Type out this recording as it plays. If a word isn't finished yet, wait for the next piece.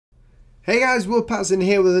Hey guys, Will Patterson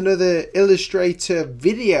here with another Illustrator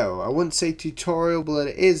video. I wouldn't say tutorial, but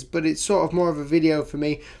it is, but it's sort of more of a video for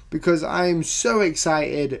me because I am so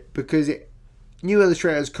excited because new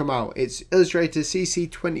Illustrator has come out. It's Illustrator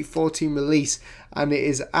CC 2014 release and it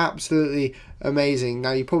is absolutely amazing.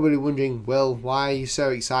 Now you're probably wondering, Will, why are you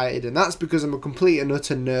so excited? And that's because I'm a complete and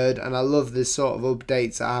utter nerd and I love this sort of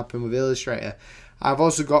updates that happen with Illustrator. I've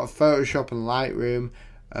also got Photoshop and Lightroom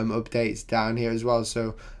updates down here as well,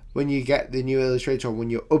 so when you get the new Illustrator, or when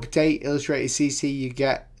you update Illustrator CC, you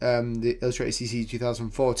get the Illustrator CC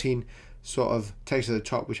 2014 sort of text at the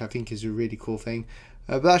top, which I think is a really cool thing.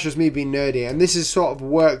 But that's just me being nerdy, and this is sort of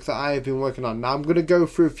work that I have been working on. Now I'm going to go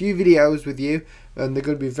through a few videos with you, and they're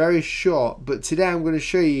going to be very short, but today I'm going to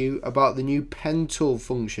show you about the new pen tool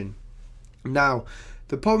function. Now,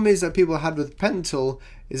 the problem is that people had with pen tool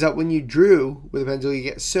is that when you drew with a pen tool, you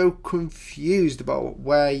get so confused about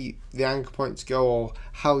where the anchor points go or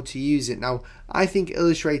how to use it. Now, I think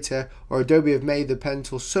Illustrator or Adobe have made the pen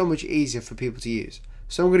tool so much easier for people to use.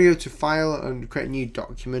 So I'm going to go to File and create a new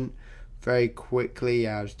document very quickly.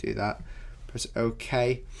 Yeah, I'll just do that. Press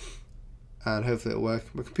OK. And hopefully it'll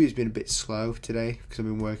work. My computer's been a bit slow today because I've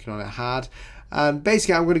been working on it hard. And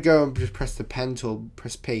basically I'm going to go and just press the pen tool,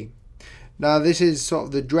 press P. Now this is sort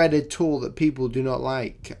of the dreaded tool that people do not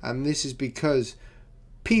like, and this is because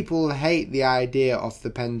people hate the idea of the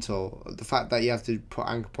pen tool. The fact that you have to put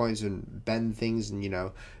anchor points and bend things and, you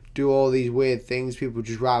know, do all these weird things. People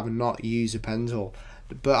just rather not use a pen tool.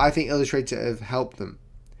 But I think Illustrator have helped them.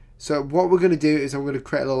 So what we're going to do is I'm going to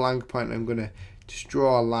create a little anchor point and I'm going to just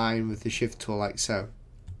draw a line with the shift tool like so.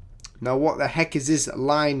 Now what the heck is this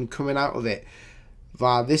line coming out of it?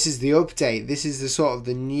 Wow, this is the update. This is the sort of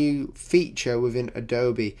the new feature within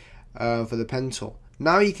Adobe for the pen tool.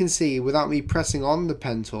 Now you can see without me pressing on the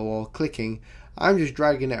pen tool or clicking, I'm just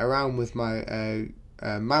dragging it around with my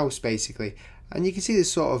mouse basically, and you can see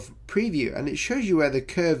this sort of preview, and it shows you where the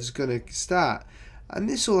curve's going to start, and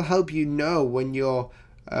this will help you know when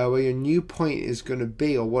where your new point is going to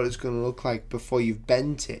be or what it's going to look like before you've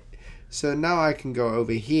bent it. So now I can go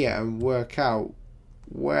over here and work out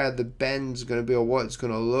where the bend's going to be or what it's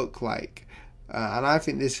going to look like, and I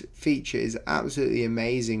think this feature is absolutely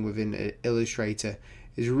amazing within Illustrator.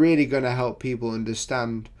 It's really going to help people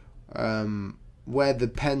understand where the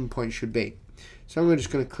pen point should be. So I'm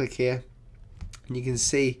just going to click here, and you can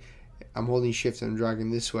see I'm holding shift and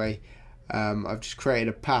dragging this way. I've just created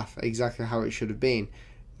a path exactly how it should have been.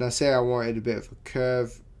 Now say I wanted a bit of a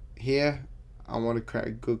curve here. I want to create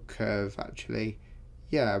a good curve actually,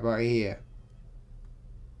 yeah, about here.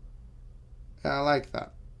 I like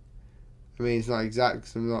that. I mean, it's not exact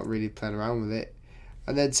because I'm not really playing around with it.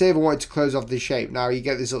 And then say if I wanted to close off this shape. Now you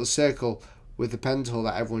get this little circle with the pen tool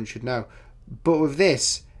that everyone should know. But with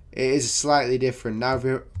this, it is slightly different. Now if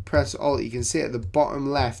you press Alt, you can see at the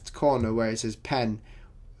bottom left corner where it says pen,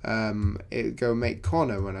 it would go make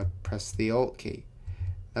corner when I press the Alt key.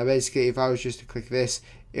 Now basically if I was just to click this,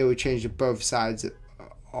 it would change to both sides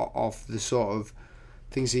of the sort of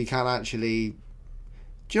thing, so you can't actually...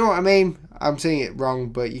 Do you know what I mean? I'm saying it wrong,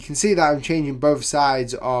 but you can see that I'm changing both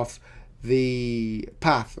sides of the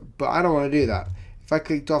path, but I don't want to do that. If I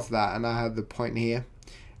clicked off that and I had the point here,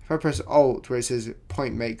 if I press Alt where it says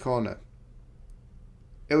point make corner,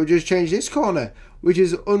 it will just change this corner, which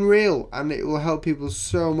is unreal, and it will help people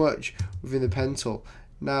so much within the pen tool.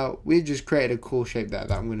 Now, we've just created a cool shape there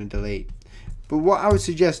that I'm going to delete. But what I would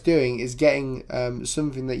suggest doing is getting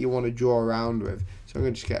something that you want to draw around with. So I'm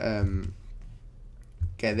going to just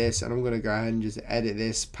get this, and I'm going to go ahead and just edit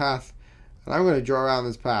this path, and I'm going to draw around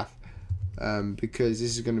this path because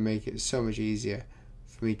this is going to make it so much easier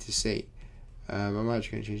for me to see. I'm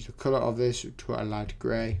actually going to change the color of this to a light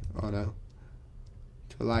grey. Oh no,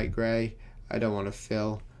 to a light grey. I don't want to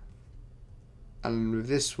fill. And with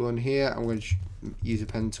this one here, I'm going to use a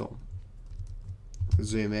pen tool.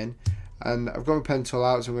 Zoom in, and I've got my pen tool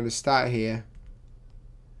out, so I'm going to start here.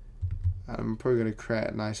 I'm probably going to create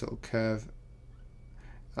a nice little curve.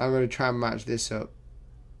 I'm going to try and match this up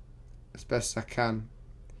as best as I can.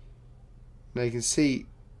 Now you can see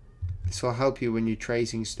this will help you when you're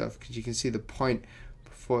tracing stuff because you can see the point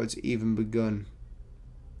before it's even begun.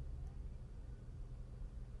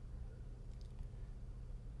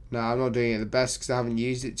 Now I'm not doing it the best because I haven't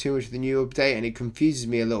used it too much with the new update and it confuses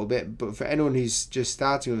me a little bit, but for anyone who's just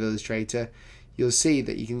starting with Illustrator, you'll see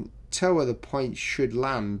that you can tell where the point should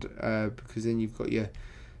land because then you've got your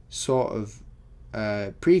sort of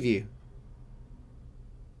preview,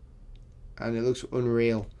 and it looks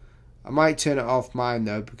unreal. I might turn it off mine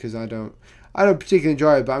though because I don't particularly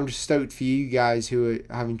enjoy it, but I'm just stoked for you guys who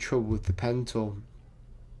are having trouble with the pen tool.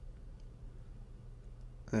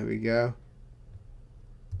 There we go.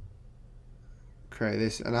 Create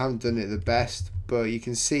this, and I haven't done it the best, but you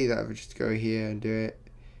can see that if I just go here and do it,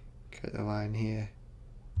 create the line here,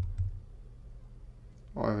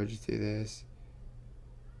 or if I just do this,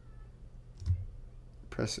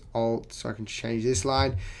 press Alt so I can change this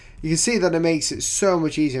line, you can see that it makes it so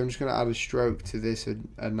much easier. I'm just going to add a stroke to this,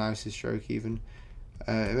 a nicer stroke even.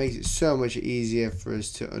 It makes it so much easier for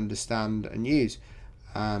us to understand and use.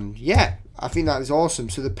 And yeah, I think that is awesome.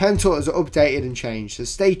 So the pen tool is updated and changed, so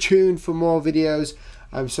stay tuned for more videos.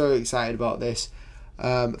 I'm so excited about this.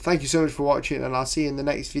 Thank you so much for watching, and I'll see you in the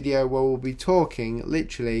next video where we'll be talking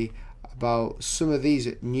literally about some of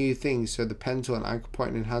these new things. So the pen tool and anchor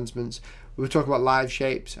point enhancements, we'll talk about live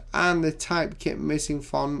shapes and the type kit missing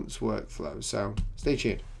fonts workflow. So stay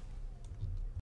tuned.